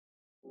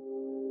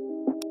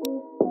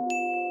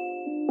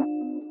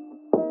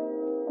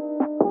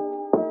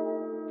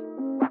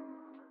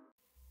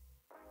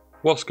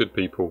What's good,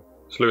 people?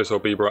 It's Lewis or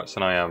bbrights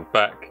and I am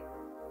back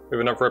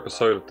with another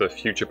episode of the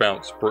Future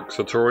Bounce Brooks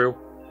tutorial.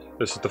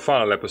 This is the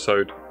final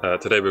episode.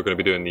 Today we're going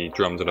to be doing the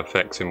drums and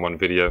effects in one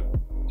video,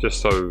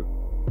 just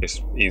so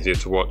it's easier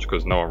to watch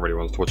because no one really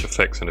wants to watch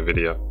effects in a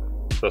video.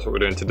 So that's what we're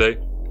doing today.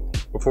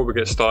 Before we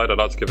get started, I'd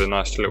like to give a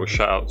nice little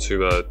shout out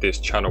to this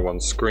channel on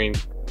screen.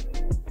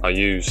 I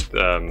used,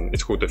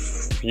 it's called the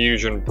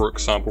Fusion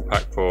Brooks sample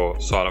pack for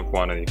Silent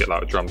One, and you get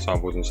like drum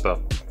samples and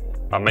stuff.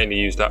 I mainly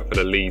use that for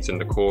the leads and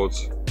the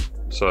chords.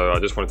 So I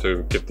just wanted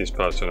to give this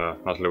person a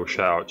nice little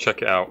shout out.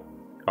 Check it out.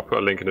 I'll put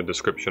a link in the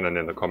description and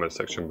in the comment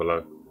section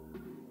below.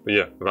 But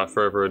yeah, without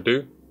further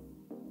ado,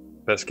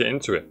 let's get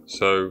into it.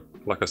 So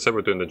like I said,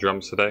 we're doing the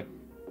drums today.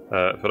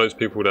 For those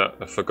people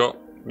that forgot,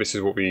 this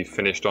is what we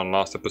finished on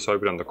last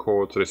episode. We've done the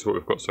chords, so this is what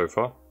we've got so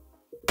far.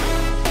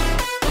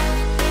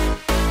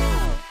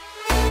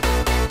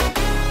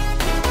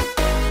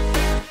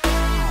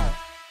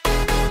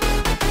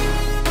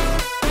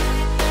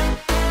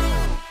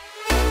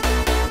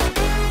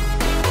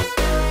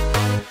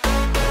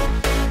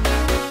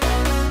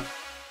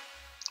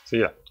 So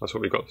yeah, that's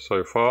what we got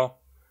so far.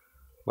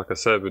 Like I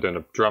said, we're doing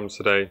the drums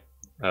today.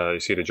 You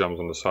see the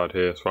drums on the side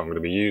here, that's what I'm going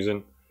to be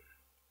using.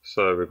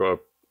 So we've got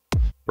a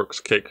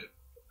Brooks kick.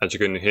 As you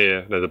can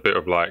hear, there's a bit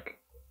of like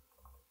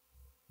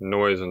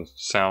noise and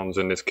sounds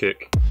in this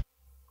kick.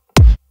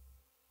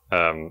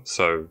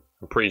 So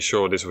I'm pretty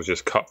sure this was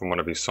just cut from one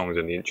of these songs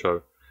in the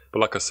intro.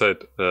 But like I said,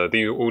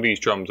 all these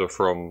drums are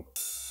from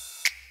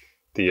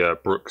the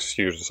Brooks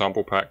Fusion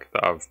sample pack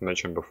that I've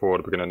mentioned before at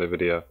the beginning of the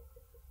video.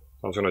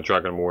 I'm just going to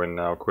drag them all in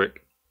now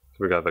quick. So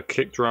we got a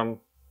kick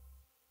drum,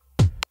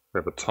 we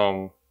have a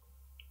tom,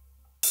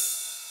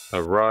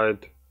 a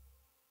ride,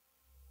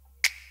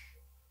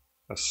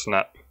 a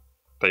snap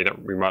that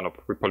we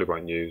probably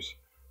won't use,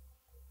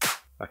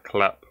 a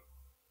clap,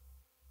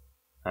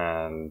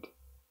 and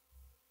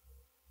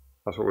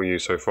that's what we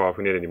use so far. If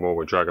we need any more,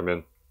 we'll drag them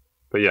in.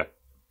 But yeah,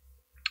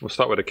 we'll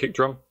start with a kick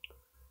drum.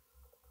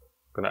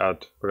 We're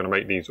going to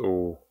make these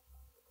all,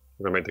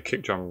 we're going to make the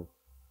kick drum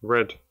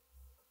red,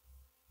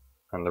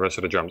 and the rest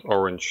of the drums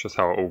orange. That's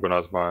how I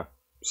organise my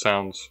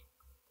sounds.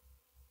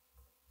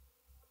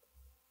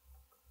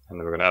 And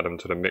then we're going to add them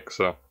to the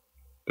mixer,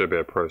 do a bit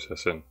of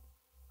processing,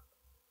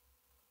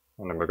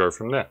 and then we'll go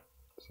from there.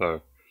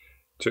 So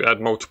to add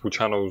multiple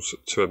channels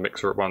to a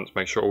mixer at once,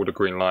 make sure all the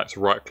green lights,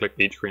 right click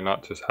each green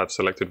light to have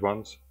selected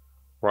ones,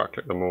 right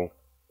click them all,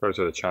 go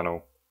to the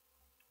channel,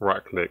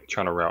 right click,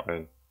 channel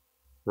routing,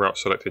 route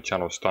selected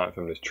channel starting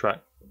from this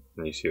track,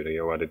 and you see what they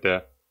all added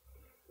there.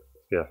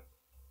 Yeah,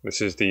 this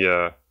is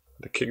the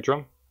kick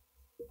drum.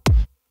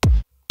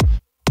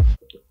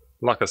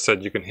 Like I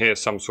said, you can hear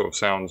some sort of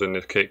sounds in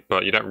this kick,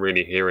 but you don't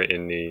really hear it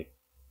in the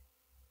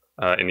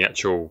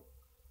actual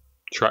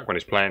track when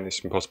it's playing.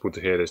 It's impossible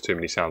to hear. There's too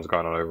many sounds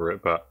going on over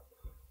it, but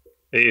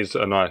it is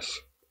a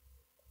nice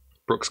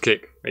Brooks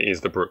kick. It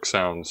is the Brooks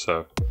sound,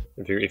 so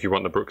if you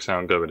want the Brooks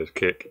sound, go with this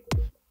kick.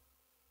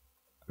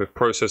 With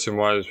processing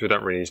wise, we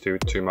don't really need to do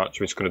too much.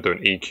 We're just going to do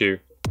an EQ,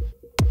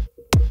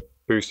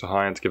 boost the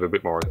high end to give a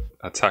bit more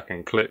attack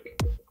and click,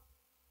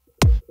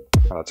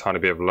 and a tiny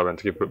bit of low end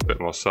to give it a bit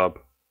more sub.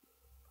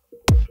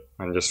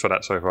 And just for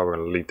that so far, we're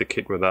going to lead the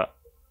kick with that.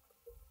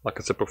 Like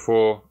I said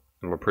before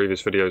in my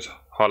previous videos,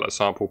 highlight a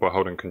sample by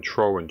holding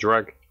Control and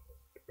drag.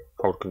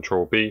 Hold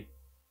Control B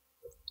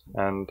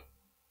and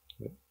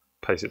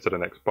paste it to the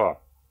next bar.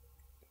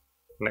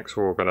 Next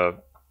we're going to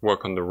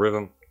work on the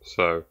rhythm.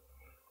 So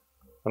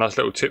a nice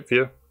little tip for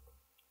you.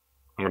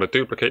 I'm going to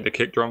duplicate the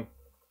kick drum.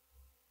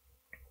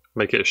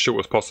 Make it as short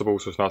as possible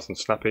so it's nice and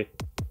snappy.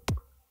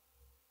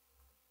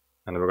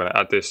 And then we're going to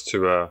add this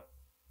to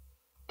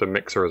the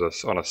mixer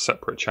on a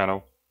separate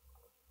channel.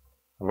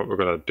 And what we're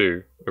going to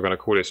do, we're going to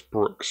call this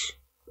Brooks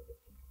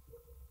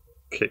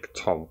kick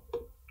tom.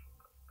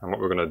 And what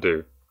we're going to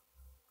do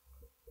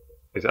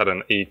is add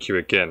an EQ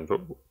again, but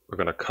we're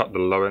going to cut the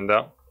low end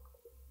out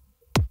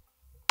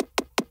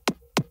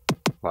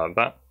like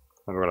that,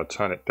 and we're going to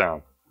turn it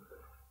down.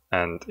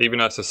 And even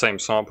though it's the same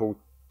sample,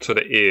 to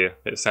the ear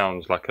it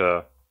sounds like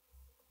a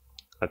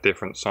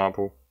different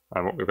sample.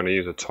 And what we're going to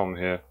use a tom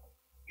here,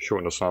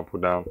 shorten the sample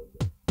down,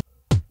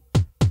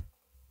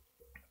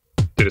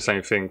 do the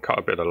same thing, cut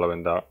a bit of the low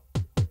end out,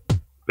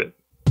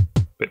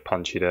 bit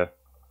punchy there,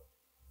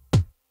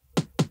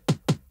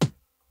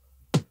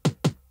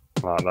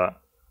 like that.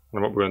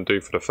 And what we're going to do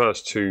for the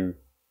first two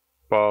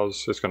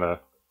bars, it's going to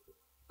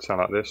sound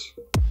like this.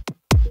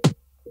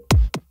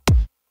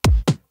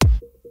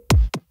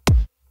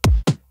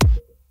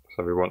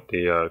 So we want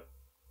the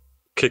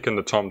kick and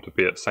the tom to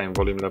be at the same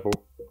volume level.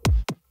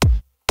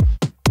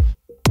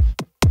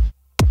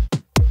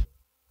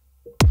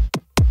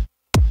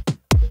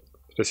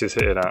 This is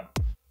hitting at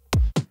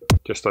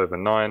just over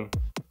 9,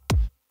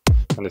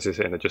 and this is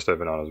hitting at just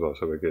over 9 as well,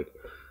 so we're good.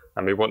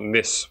 And we want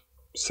this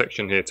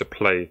section here to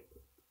play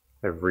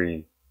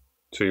every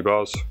 2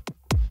 bars.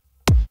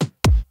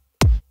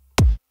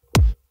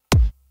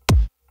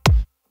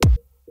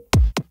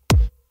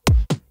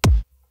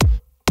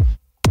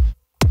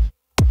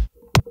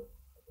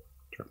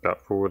 Drag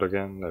that forward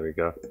again, there we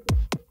go.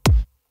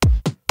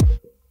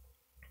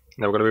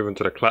 Now we're going to move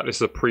into the clap. This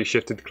is a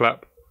pre-shifted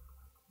clap.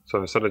 So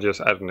instead of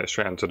just adding it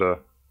straight into the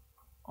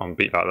on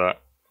beat like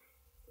that,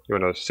 you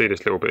want to see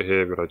this little bit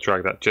here. We're going to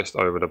drag that just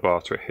over the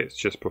bar so it hits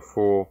just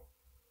before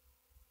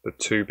the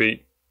 2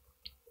 beat.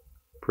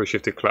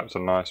 Pre-shifted claps are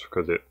nice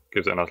because it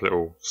gives it a nice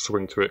little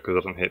swing to it because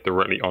it doesn't hit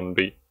directly on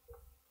beat.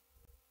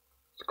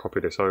 Let's copy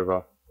this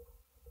over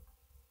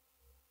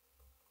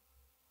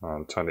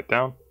and turn it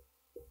down.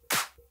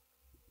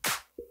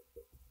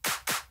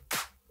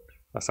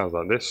 That sounds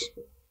like this.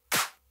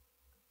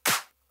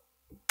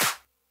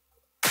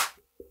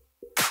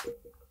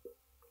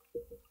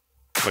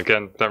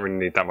 Again, don't really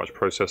need that much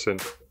processing.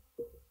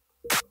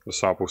 The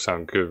samples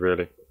sound good,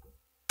 really.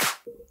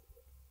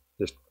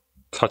 Just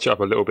touch it up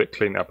a little bit,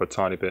 clean it up a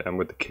tiny bit, and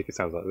with the kick it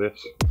sounds like this.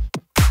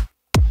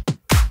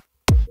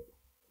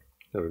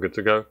 There, we're good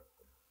to go.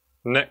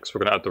 Next, we're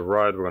going to add the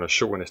ride. We're going to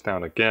shorten this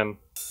down again.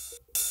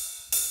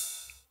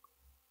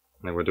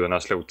 And then we'll do a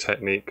nice little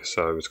technique.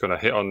 So it's going to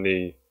hit on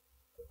the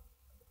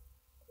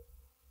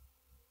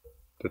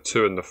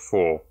 2 and the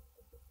 4.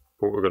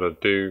 What we're going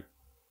to do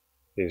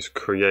is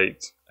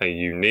create a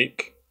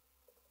unique,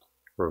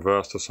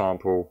 reverse the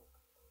sample,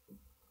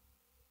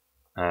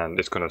 and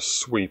it's going to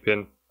sweep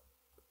in.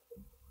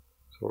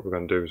 So what we're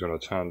going to do is we're going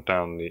to turn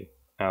down the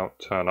out,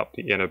 turn up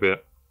the in a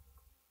bit,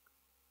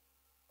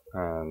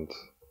 and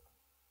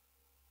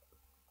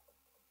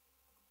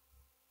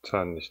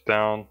turn this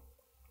down,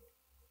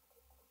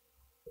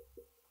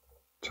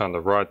 turn the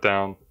ride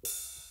down.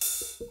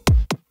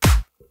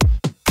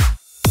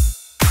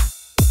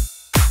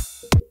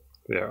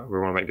 Yeah, we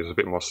want to make this a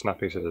bit more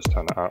snappy, so just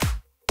turn it up.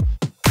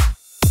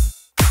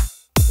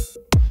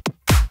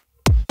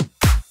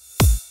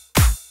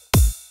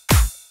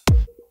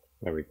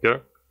 There we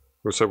go.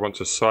 We also want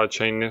to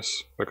sidechain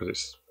this because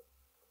it's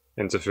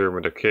interfering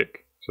with the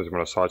kick, so we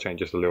want to sidechain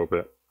just a little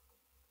bit.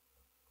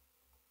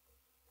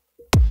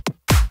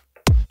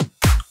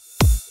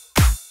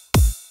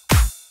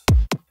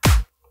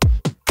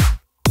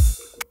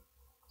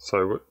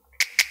 So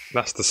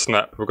that's the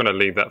snap. We're going to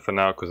leave that for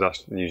now because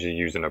that's usually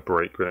used in a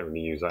break. We don't really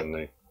use that in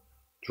the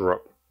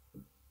drop.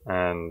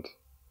 And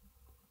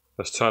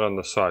let's turn on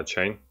the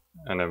sidechain,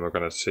 and then we're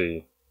going to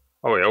see.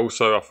 Oh yeah,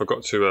 also I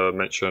forgot to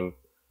mention,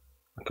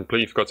 I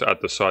completely forgot to add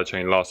the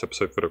sidechain last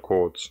episode for the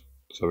chords.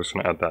 So we're just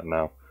going to add that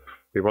now.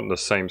 We want the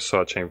same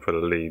sidechain for the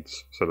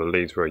leads. So the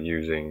leads we're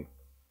using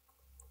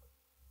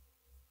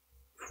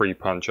 3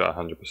 punch at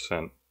 100%.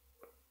 So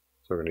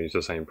we're going to use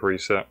the same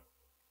preset,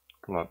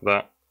 like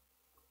that.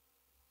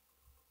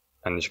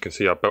 And as you can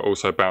see, I've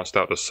also bounced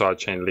out the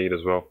sidechain lead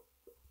as well.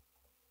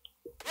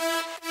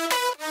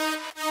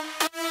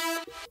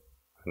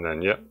 And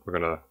then, yeah, we're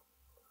going to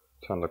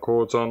turn the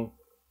chords on,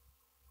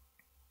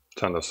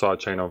 turn the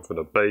sidechain on for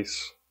the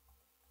bass,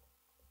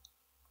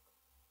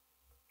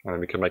 and then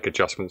we can make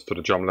adjustments to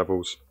the drum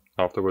levels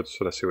afterwards.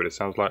 So let's see what it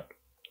sounds like.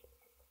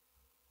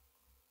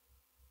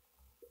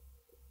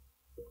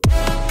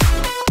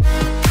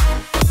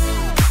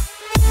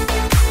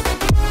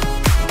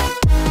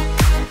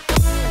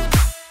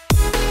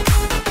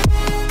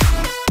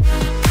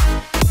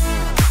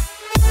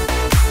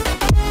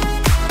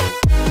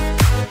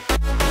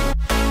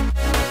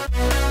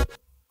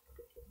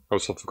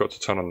 Also forgot to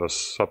turn on the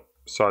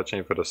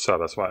sidechain for the sub,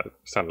 that's why it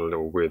sounded a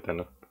little weird then.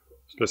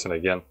 Let's listen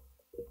again.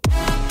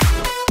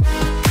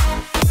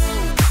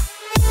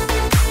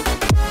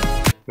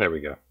 There we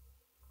go.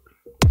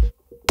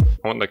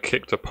 I want the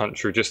kick to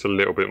punch through just a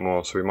little bit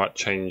more, so we might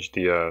change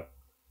the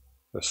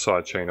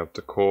sidechain of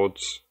the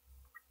chords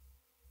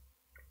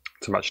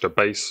to match the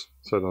bass.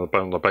 So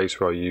on the bass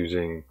we're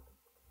using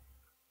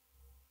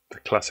the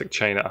classic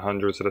chain at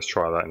 100, so let's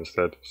try that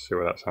instead, see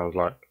what that sounds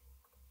like.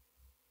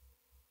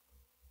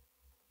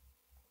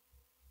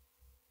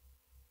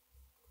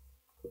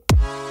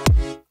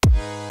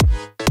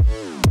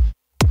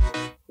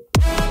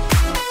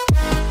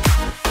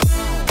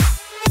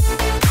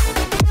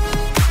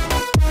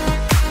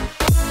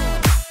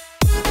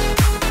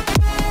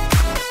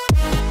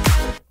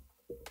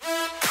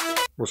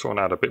 Also want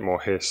to add a bit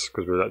more hiss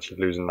because we're actually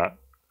losing that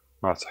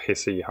nice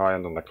hissy high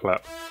end on the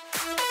clap.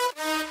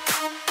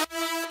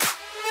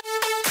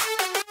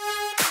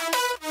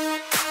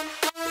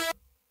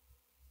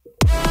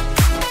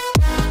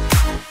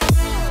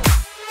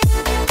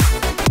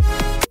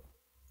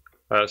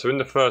 So in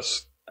the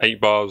first 8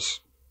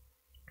 bars,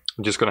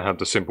 I'm just going to have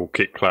the simple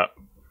kick clap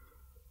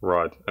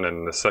ride, and then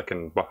in the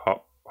second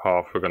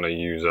half we're going to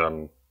use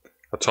a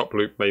top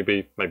loop,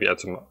 maybe add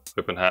some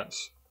open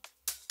hats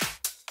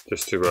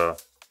just to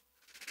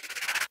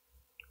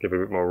give a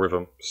bit more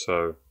rhythm.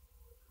 So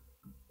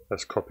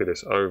let's copy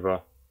this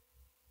over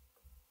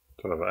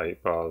to another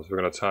 8 bars. We're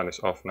going to turn this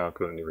off now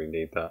because I don't really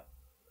need that.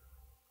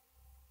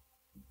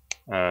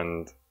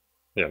 And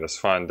yeah, let's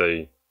find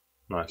a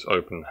nice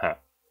open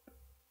hat.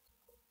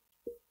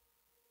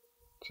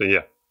 So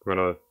yeah, we're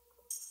going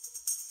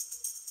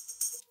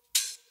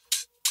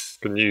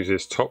to use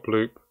this top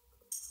loop.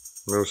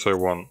 We also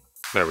want,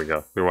 there we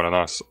go, we want a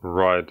nice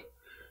ride,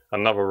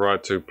 another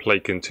ride to play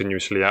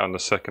continuously out on the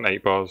second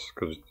 8 bars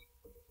because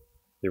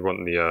you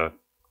want the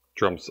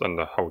drums and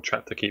the whole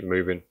track to keep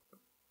moving.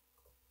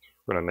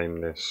 I'm going to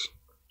name this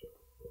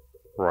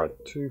Ride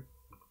 2.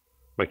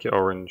 Make it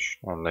orange.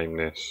 I'll name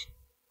this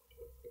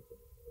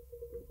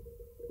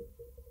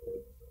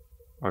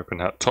Open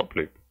Hat Top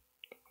Loop.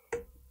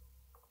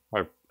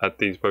 I add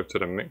these both to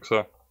the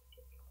mixer.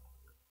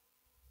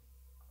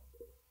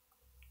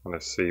 And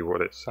let's see what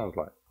it sounds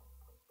like.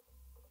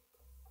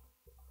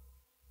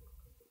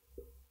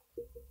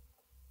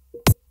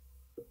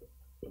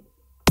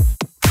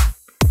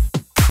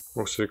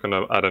 Also going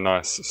to add a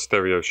nice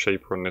stereo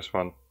shaper on this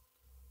one.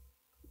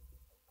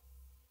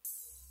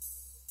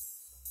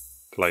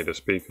 Delay the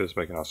speakers,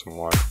 make it nice and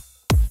wide.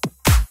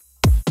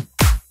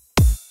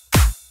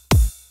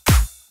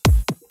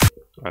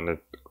 And then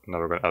now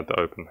we're going to add the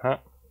open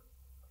hat.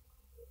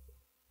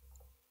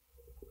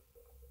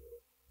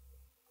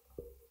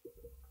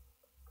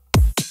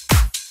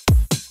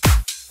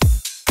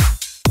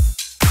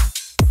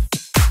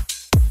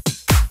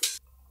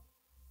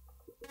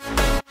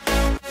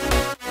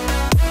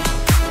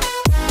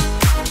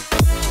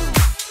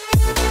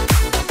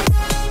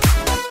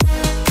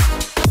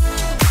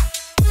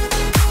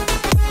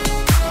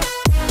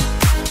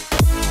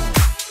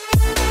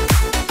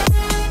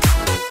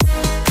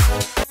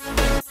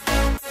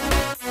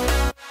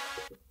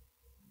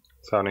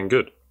 Sounding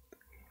good.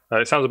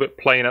 It sounds a bit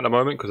plain at the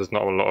moment because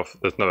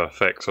there's no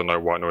effects or no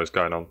white noise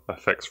going on.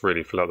 Effects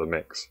really fill out the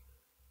mix,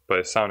 but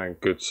it's sounding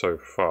good so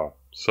far.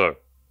 So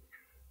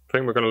I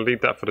think we're going to leave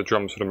that for the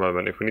drums for the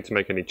moment. If we need to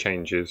make any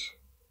changes,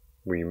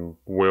 we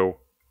will.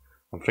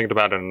 I'm thinking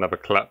about adding another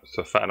clap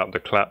to fatten up the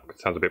clap.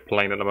 It sounds a bit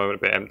plain at the moment,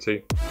 a bit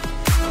empty.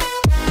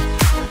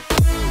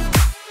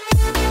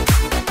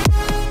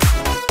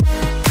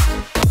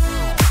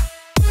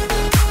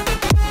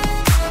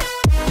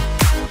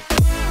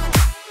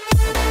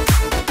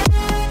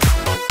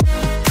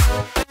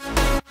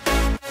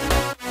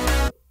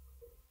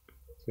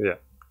 Yeah,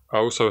 I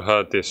also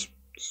heard this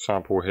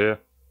sample here,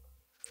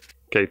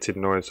 gated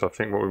noise, so I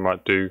think what we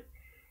might do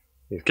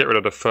is get rid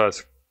of the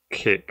first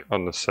kick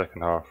on the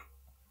second half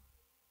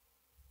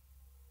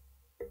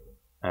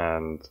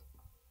and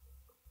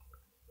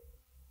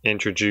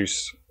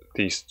introduce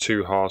these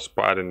two halves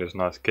by adding this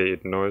nice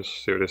gated noise.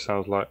 See what this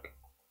sounds like.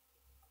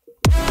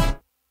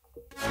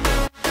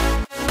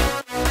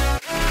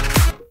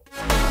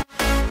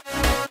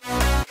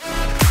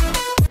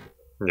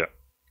 Yeah,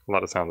 I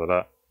like the sound of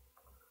that.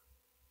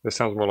 This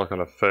sounds more like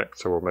an effect,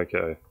 so we'll make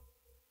it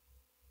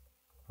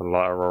a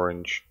lighter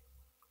orange.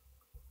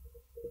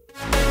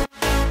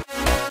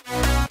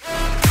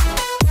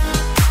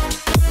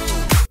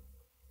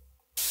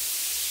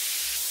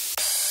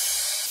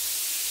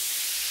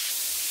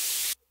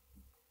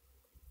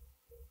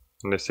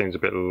 And this seems a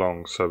bit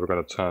long, so we're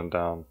going to turn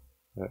down,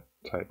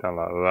 take it down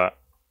like that.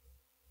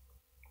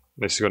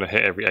 This is going to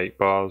hit every 8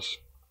 bars.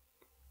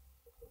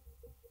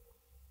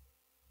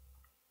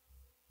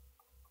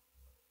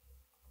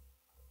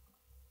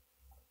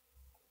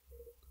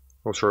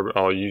 Also,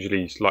 I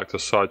usually like to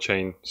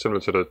sidechain, similar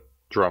to the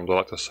drums, I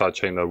like to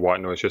sidechain the white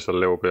noise just a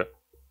little bit.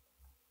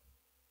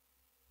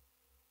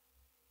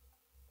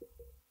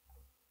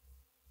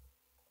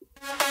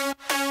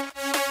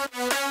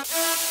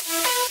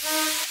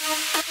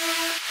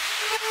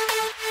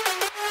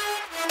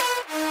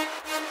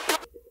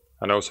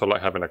 And I also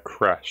like having a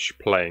crash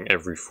playing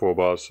every 4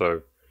 bars,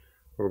 so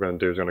what we're going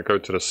to do is we're going to go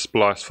to the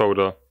splice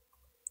folder.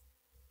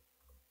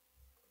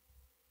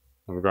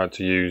 And we're going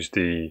to use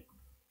the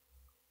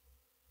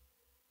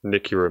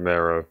Nicky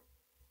Romero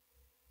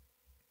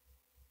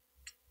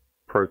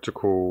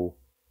protocol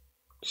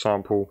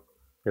sample.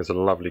 There's a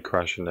lovely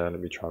crash in there. Let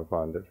me try and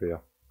find it for you.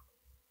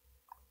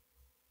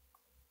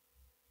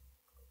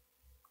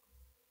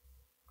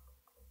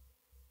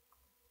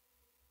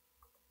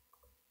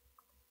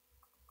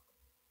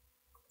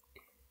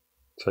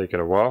 Taking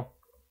a while.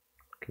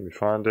 Can we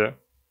find it?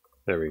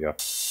 There we go.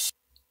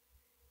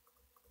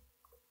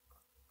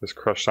 This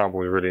crash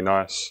sample is really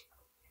nice.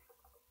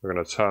 We're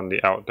going to turn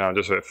the out down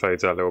just so it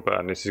fades out a little bit,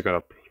 and this is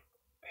going to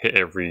hit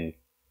every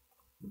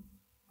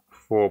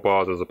 4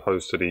 bars as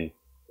opposed to the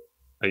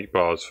 8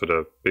 bars for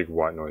the big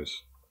white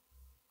noise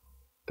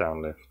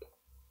downlift.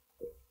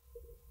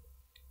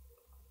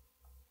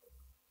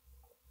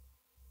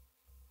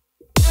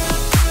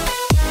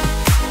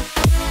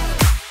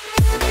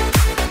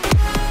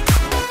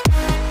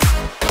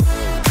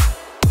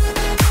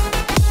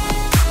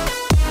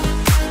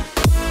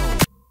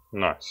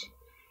 Nice.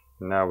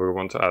 Now we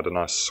want to add a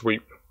nice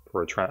sweep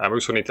for a track. And we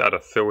also need to add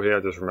a fill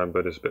here. Just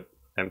remember there's a bit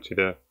empty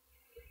there.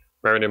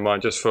 Bearing in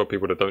mind, just for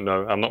people that don't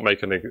know, I'm not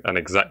making an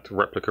exact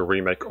replica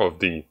remake of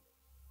the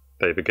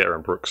David Guetta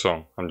and Brooks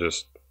song. I'm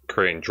just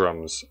creating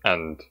drums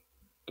and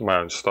my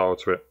own style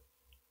to it.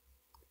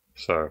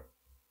 So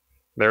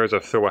there is a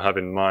fill I have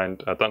in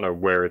mind. I don't know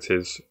where it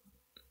is.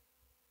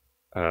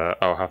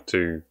 I'll have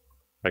to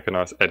make a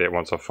nice edit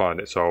once I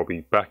find it. So I'll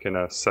be back in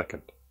a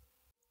second.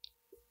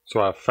 So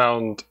I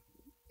found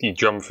the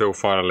drum fill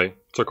finally.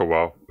 Took a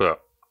while,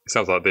 but it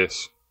sounds like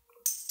this.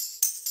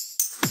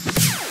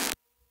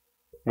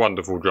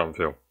 Wonderful drum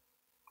fill.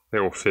 It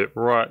will fit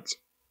right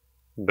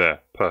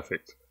There,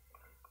 perfect.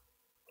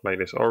 Make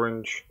this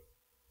orange.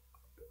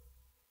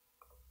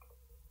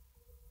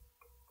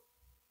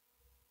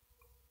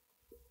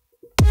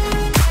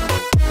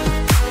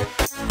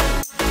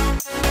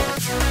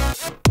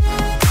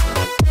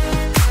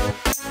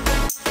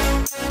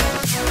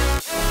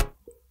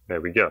 There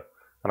we go.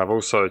 And I've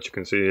also, as you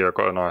can see here, I've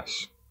got a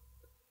nice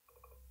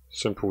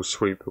simple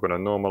sweep. We're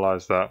going to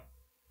normalize that.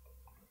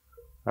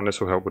 And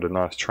this will help with a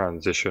nice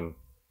transition.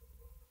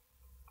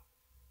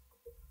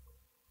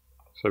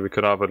 So we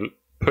could either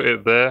put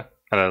it there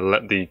and then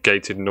let the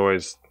gated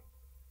noise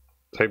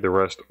take the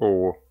rest,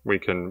 or we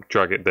can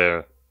drag it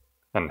there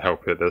and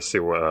help it. Let's see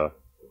what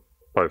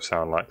both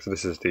sound like. So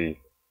this is the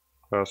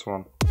first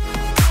one.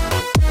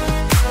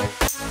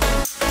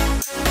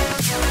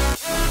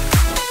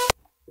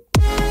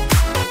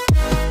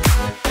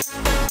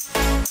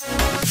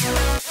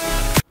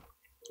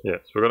 Yeah,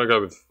 so we're going to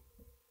go with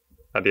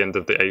at the end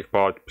of the 8th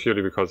bar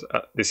purely because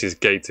this is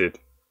gated.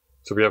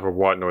 So we have a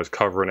white noise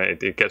covering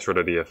it, it gets rid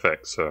of the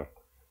effect. So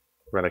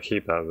we're going to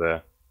keep that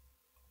there.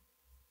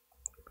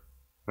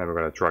 And then we're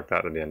going to drag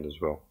that at the end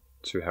as well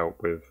to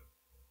help with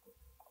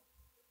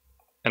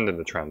ending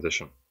the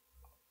transition.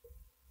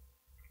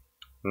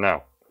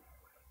 Now,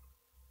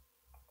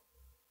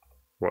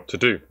 what to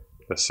do?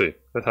 Let's see.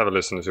 Let's have a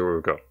listen and see what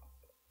we've got.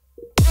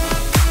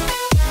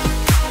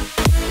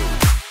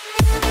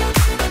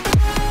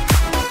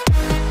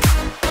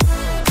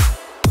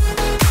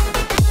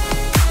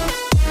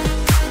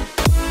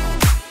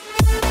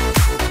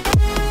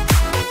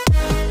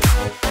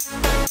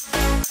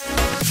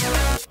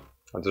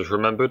 I just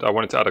remembered I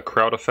wanted to add a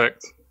crowd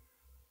effect.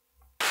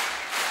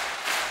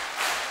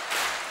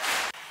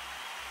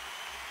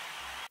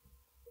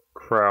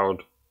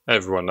 Crowd,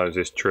 everyone knows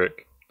this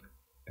trick.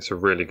 It's a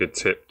really good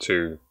tip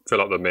to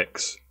fill up the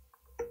mix.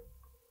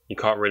 You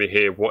can't really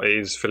hear what it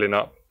is filling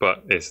up,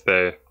 but it's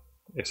there,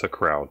 it's a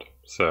crowd.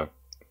 So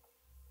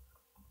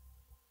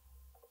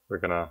we're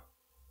gonna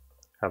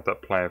have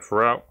that playing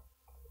throughout,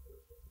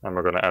 and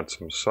we're gonna add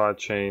some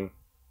sidechain.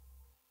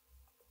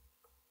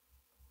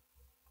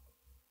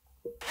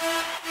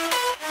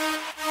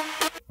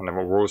 And then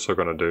what we're also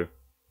going to do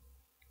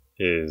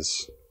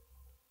is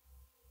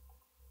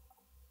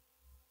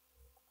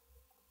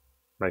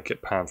make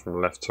it pan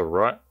from left to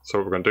right. So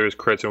what we're going to do is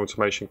create an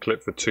automation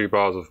clip for 2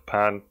 bars of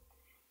pan,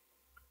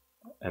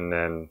 and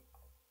then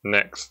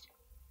next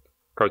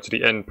go to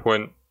the end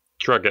point,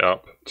 drag it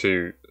up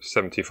to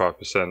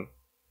 75%,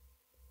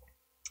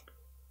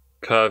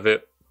 curve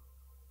it,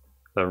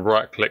 then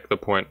right click the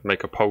point,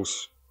 make a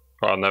pulse,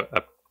 or no,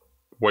 a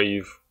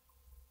wave,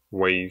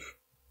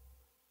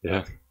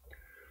 yeah,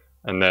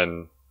 and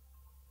then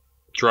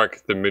drag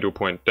the middle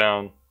point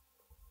down,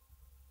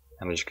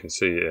 and as you can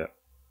see it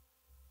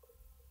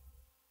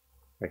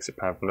makes it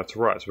pan from left to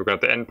right. So we're going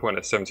to have the end point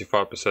at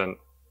 75%,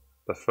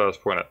 the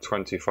first point at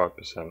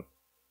 25%,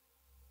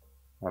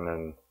 and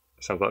then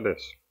it sounds like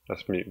this.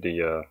 Let's mute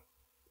the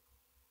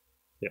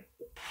yeah.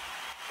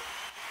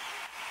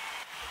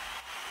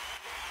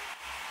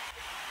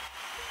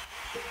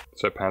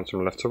 So it pans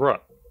from left to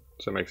right,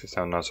 so it makes it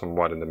sound nice and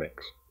wide in the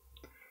mix.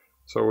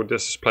 So we'll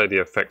just play the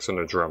effects on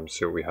the drums,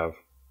 see what we have.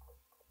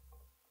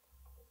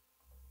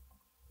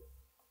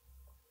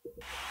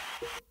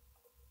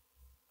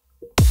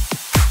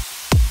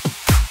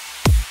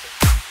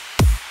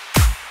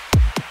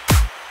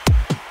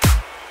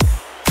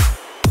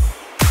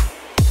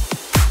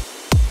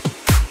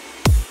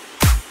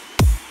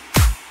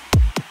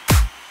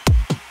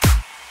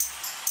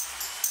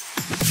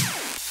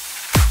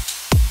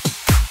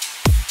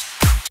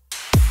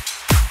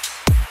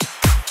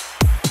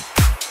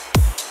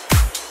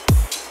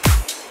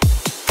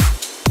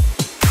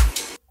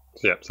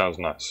 Yeah, sounds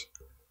nice.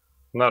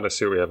 Now let's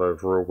see what we have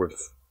overall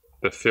with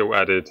the fill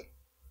added,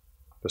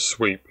 the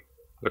sweep,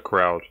 the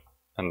crowd,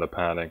 and the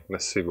panning.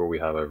 Let's see what we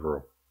have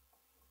overall.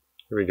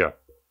 Here we go.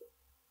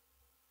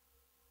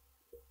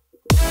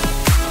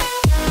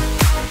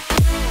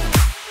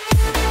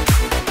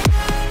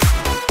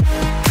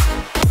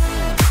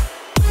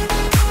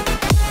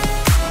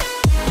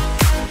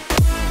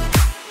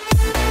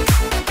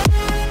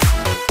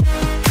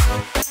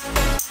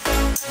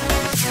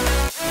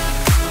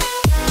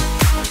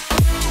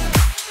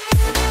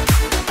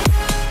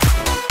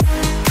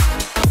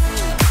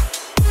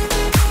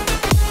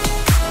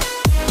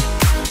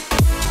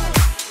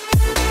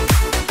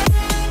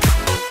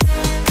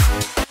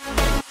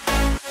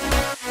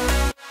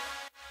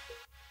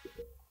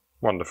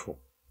 Wonderful.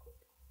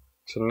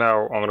 So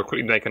now I'm going to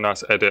quickly make a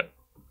nice edit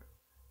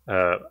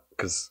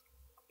because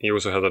he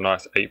also has a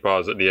nice 8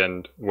 bars at the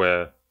end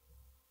where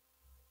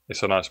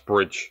it's a nice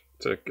bridge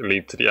to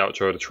lead to the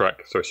outro of the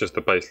track. So it's just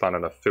the bass line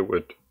and a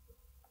filtered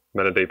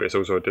melody, but it's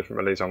also a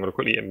different melody. So I'm going to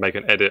quickly make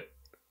an edit.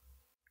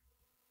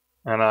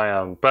 And I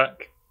am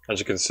back. As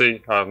you can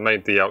see, I've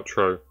made the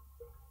outro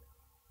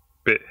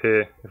bit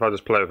here. If I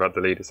just play it without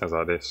the lead, it sounds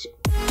like this.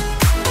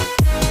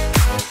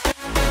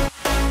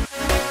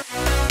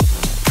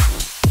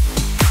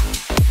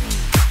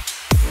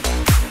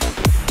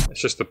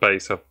 It's just the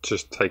bass. I've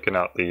just taken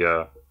out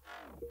the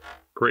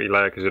gritty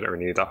layer because you don't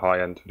really need that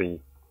high end for the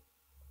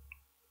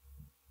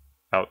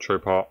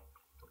outro part.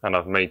 And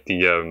I've made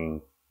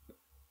the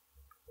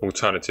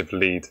alternative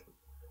lead,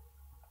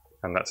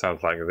 and that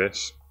sounds like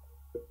this.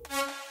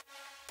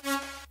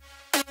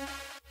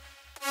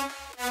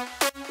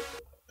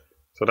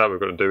 So now what we're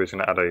going to do is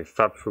going to add a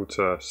fab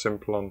filter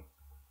simple on.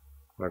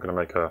 We're going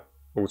to make a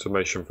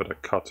automation for the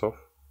cutoff.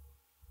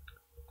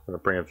 I'm going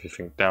to bring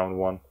everything down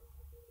one.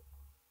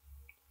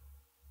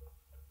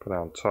 Put it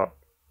on top.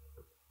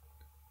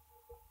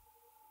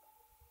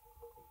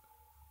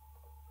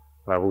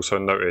 And I've also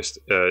noticed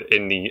at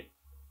the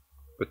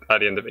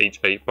end of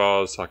each 8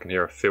 bars I can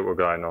hear a filter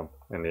going on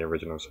in the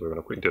original, so we're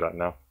going to quickly do that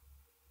now.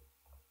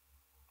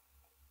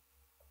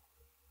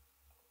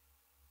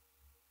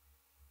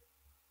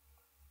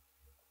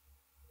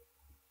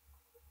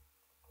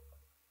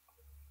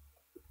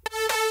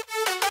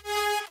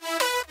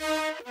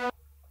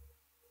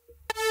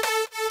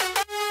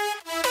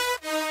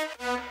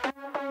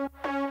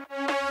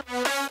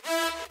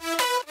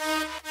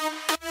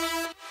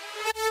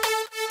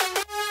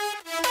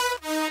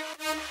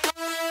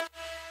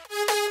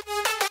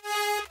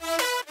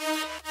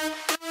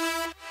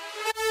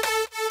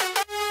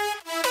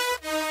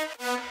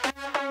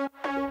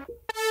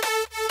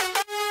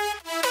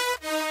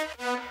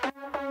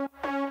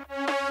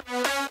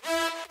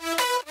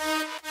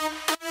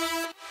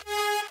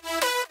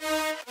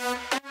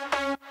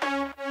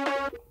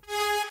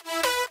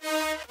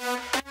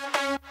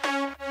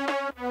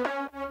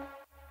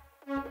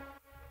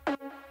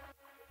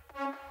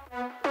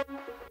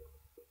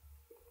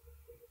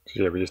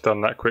 So yeah, we just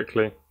done that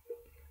quickly.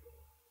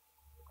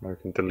 We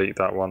can delete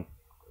that one.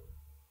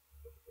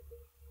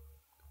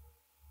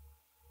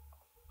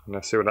 And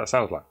let's see what that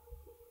sounds like.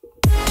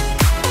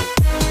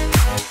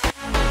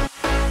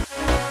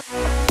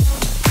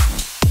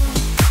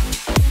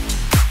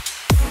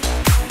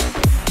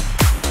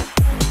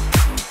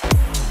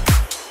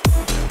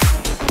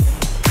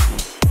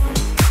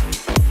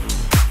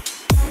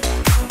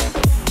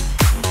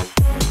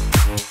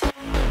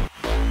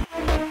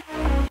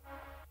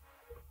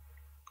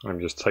 Let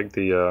me just take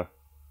the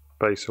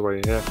bass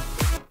away here.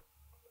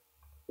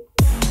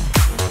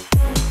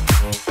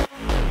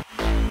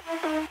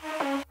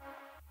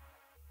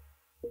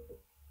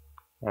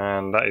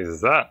 And that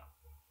is that.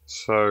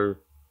 So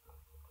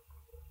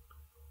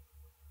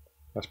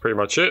that's pretty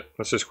much it.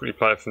 Let's just quickly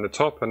play it from the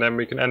top and then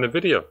we can end the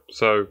video.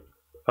 So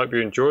hope you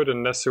enjoyed,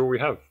 and let's see what we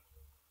have.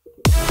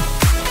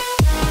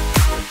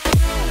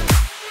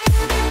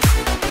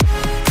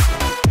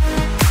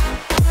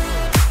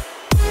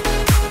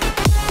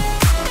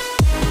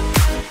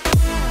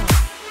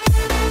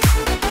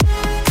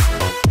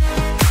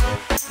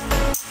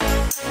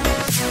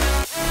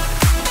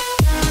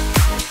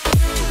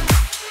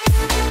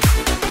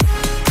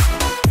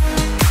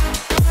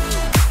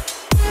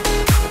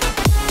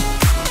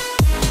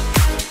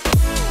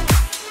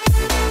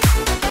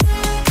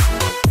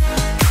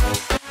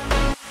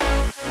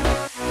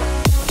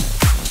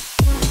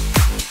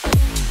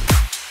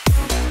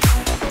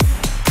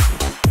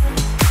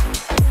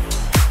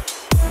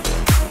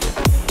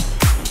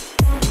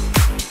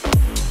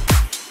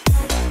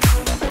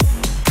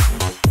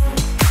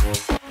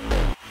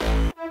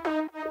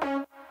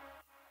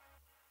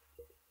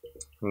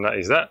 And that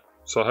is that.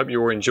 So I hope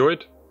you all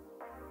enjoyed.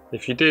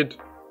 If you did,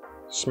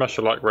 smash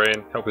a like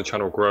rating, help the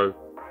channel grow,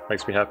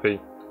 makes me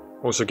happy.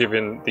 Also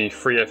giving the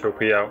free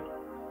FLP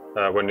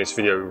out when this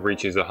video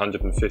reaches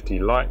 150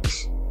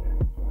 likes.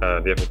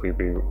 The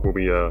FLP will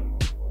be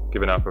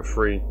given out for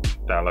free.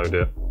 Download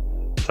it,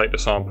 take the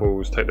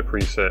samples, take the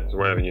presets,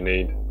 whatever you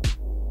need.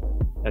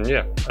 And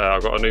yeah,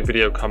 I've got a new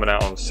video coming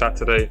out on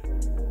Saturday.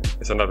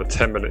 It's another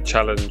 10-minute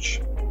challenge.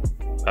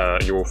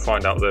 You will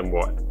find out then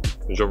what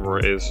genre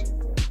it is.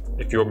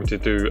 If you want me to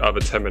do other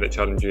 10-minute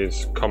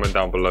challenges, comment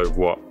down below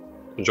what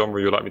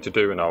genre you'd like me to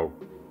do and I'll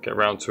get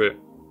around to it.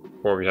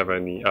 Or if you have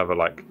any other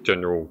like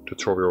general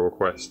tutorial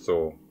requests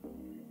or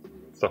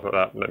stuff like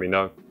that, let me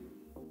know.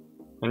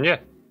 And yeah,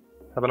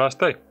 have a nice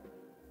day.